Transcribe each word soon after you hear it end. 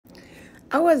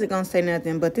I wasn't gonna say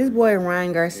nothing, but this boy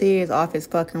Ryan Garcia is off his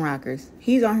fucking rockers.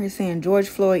 He's on here saying George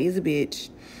Floyd is a bitch.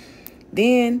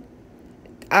 Then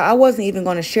I wasn't even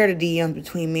gonna share the DMs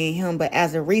between me and him, but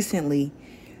as of recently,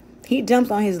 he jumps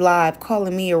on his live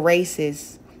calling me a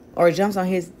racist, or jumps on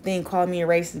his thing calling me a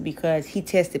racist because he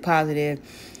tested positive.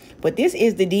 But this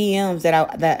is the DMs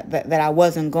that I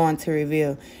wasn't going to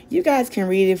reveal. You guys can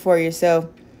read it for yourself.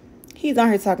 He's on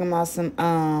here talking about some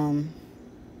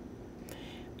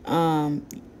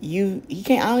he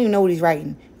can't, I don't even know what he's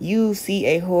writing. You see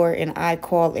a whore and I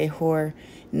call a whore.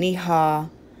 Niha.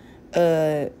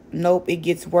 Nope, it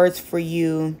gets worse for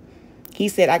you. He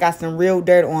said, I got some real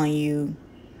dirt on you.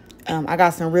 I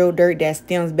got some real dirt that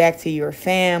stems back to your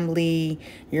family,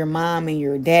 your mom and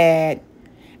your dad.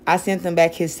 I sent him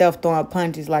back himself throwing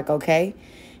punches like, okay.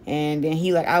 And then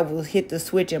he like, I will hit the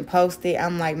switch and post it.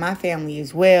 I'm like, my family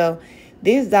as well.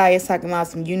 This guy is talking about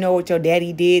some, you know what your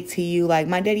daddy did to you? Like,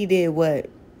 my daddy did what?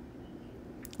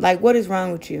 Like, what is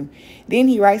wrong with you? Then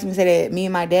he writes me, said that me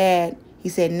and my dad, he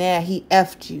said, nah, he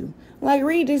effed you. Like,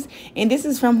 read this. And this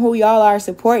is from who y'all are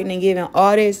supporting and giving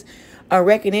all this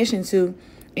recognition to.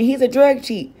 And he's a drug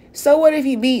cheat. So what if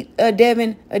he beat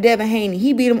Devin Haney?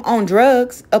 He beat him on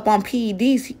drugs, up on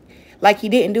PEDs, like he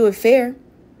didn't do it fair.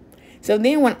 So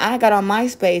then when I got on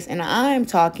MySpace and I'm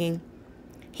talking,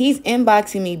 he's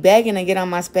inboxing me, begging to get on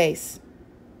my space.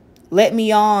 Let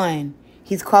me on.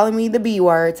 He's calling me the B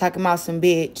word, talking about some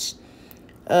bitch.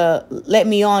 Let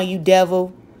me on, you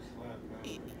devil.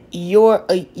 Your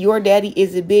daddy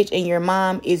is a bitch and your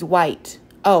mom is white.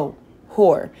 Oh,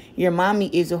 whore. Your mommy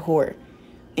is a whore.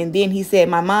 And then he said,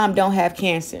 my mom don't have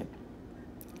cancer.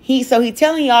 So he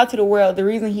telling y'all to the world the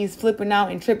reason he's flipping out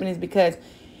and tripping is because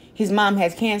his mom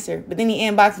has cancer. But then he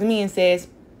inboxes me and says,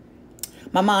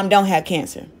 my mom don't have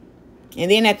cancer.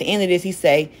 And then at the end of this, he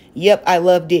say, yep, I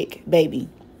love dick, baby.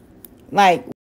 Like,